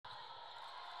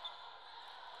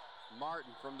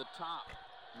Martin from the top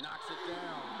knocks it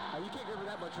down. You can't give her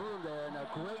that much room there, and a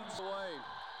great way.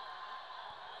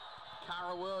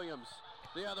 Kyra Williams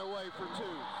the other way for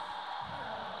two.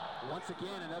 Once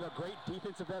again, another great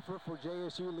defensive effort for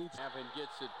JSU. Leads. Gavin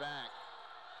gets it back.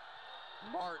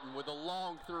 Martin with a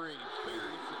long three, buries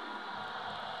it.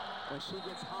 When she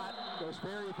gets hot, there's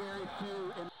very, very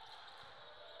few.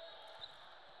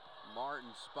 Martin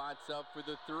spots up for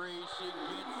the three. She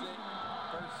gets it.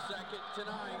 Her second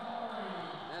tonight.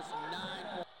 That's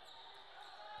 9 points.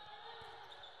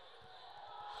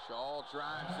 Shaw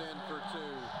drives in for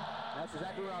two. That's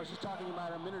exactly what I was just talking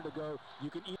about a minute ago. You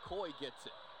can eat. Coy gets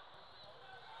it.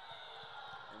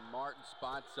 And Martin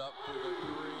spots up for the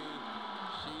three.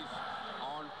 She's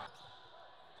on.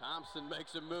 Thompson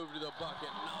makes a move to the bucket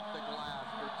and off the glass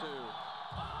for two.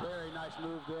 Very nice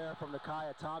move there from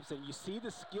Nakia Thompson. You see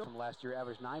the skill from last year,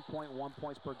 averaged 9.1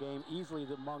 points per game, easily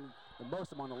the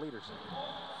most among the leaders.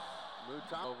 Move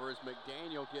over as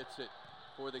McDaniel gets it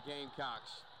for the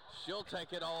Gamecocks. She'll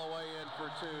take it all the way in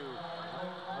for two.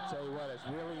 I'll tell you what, it's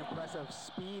really impressive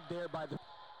speed there by the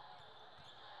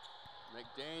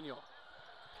McDaniel.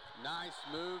 Nice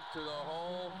move to the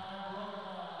hole.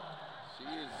 She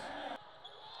is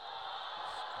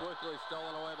quickly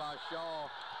stolen away by Shaw.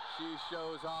 She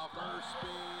shows off her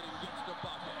speed and gets the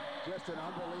bucket. Just an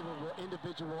unbelievable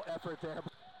individual effort there.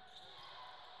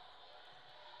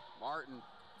 Martin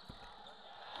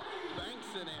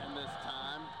banks it in this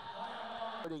time.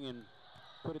 And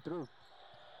put it through.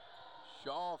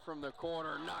 Shaw from the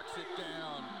corner knocks it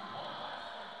down.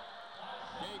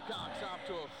 Gamecocks off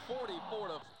to a 44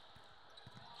 to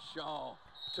Shaw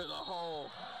to the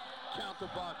hole. Count the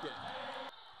bucket.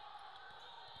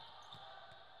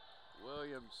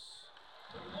 Williams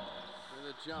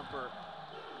with a jumper.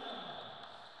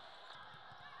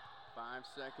 5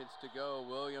 seconds to go.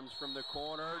 Williams from the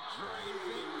corner.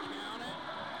 Drains it. Count it.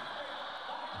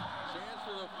 Chance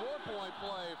for the 4-point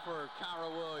play for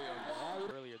Kyra Williams.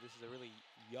 Earlier, this is a really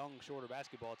young, shorter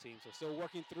basketball team, so still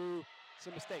working through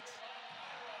some mistakes.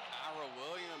 Kyra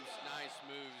Williams, nice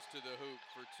moves to the hoop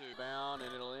for two. Bound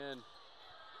and it'll in.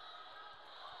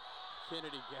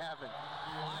 Kennedy Gavin,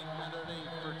 light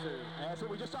underneath for two. That's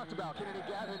what we just talked about. Kennedy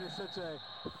Gavin is such a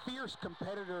fierce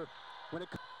competitor when it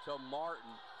comes to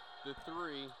Martin. The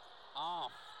three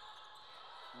off.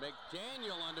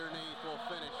 McDaniel underneath will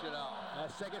finish it up.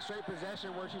 A second straight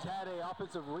possession where she's had an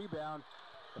offensive rebound.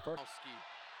 The first.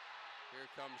 Here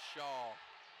comes Shaw.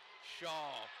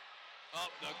 Shaw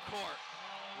up the court,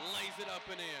 lays it up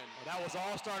and in. Well, that was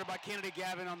all started by Kennedy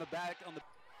Gavin on the back on the.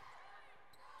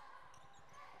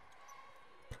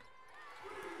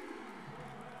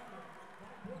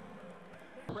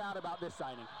 Proud about this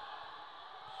signing.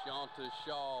 Shanta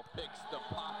Shaw picks the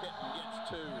pocket and gets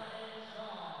two.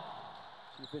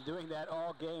 She's been doing that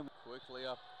all game. Quickly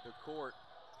up the court.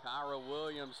 Kyra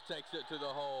Williams takes it to the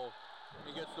hole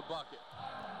and gets the bucket.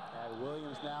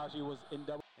 Williams now, she was in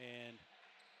double. And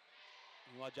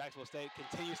while Jacksonville State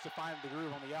continues to find the groove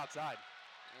on the outside.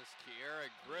 That's Kiera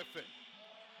Griffin.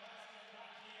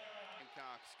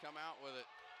 Gamecocks come out with it.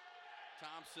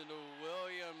 Thompson to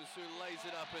Williams, who lays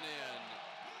it up and in.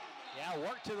 Yeah,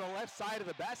 work to the left side of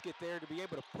the basket there to be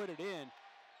able to put it in.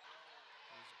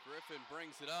 As Griffin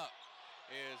brings it up,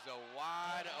 is a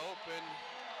wide open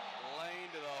lane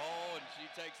to the hole, and she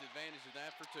takes advantage of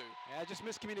that for two. Yeah, just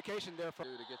miscommunication there for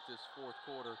to get this fourth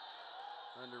quarter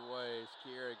underway as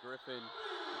Kiera Griffin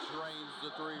drains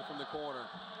the three from the corner.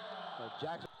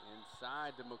 Jackson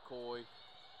inside to McCoy.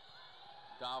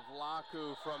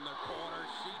 Davlaku from the corner,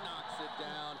 she knocks it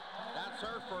down. That's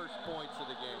her first points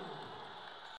of the game.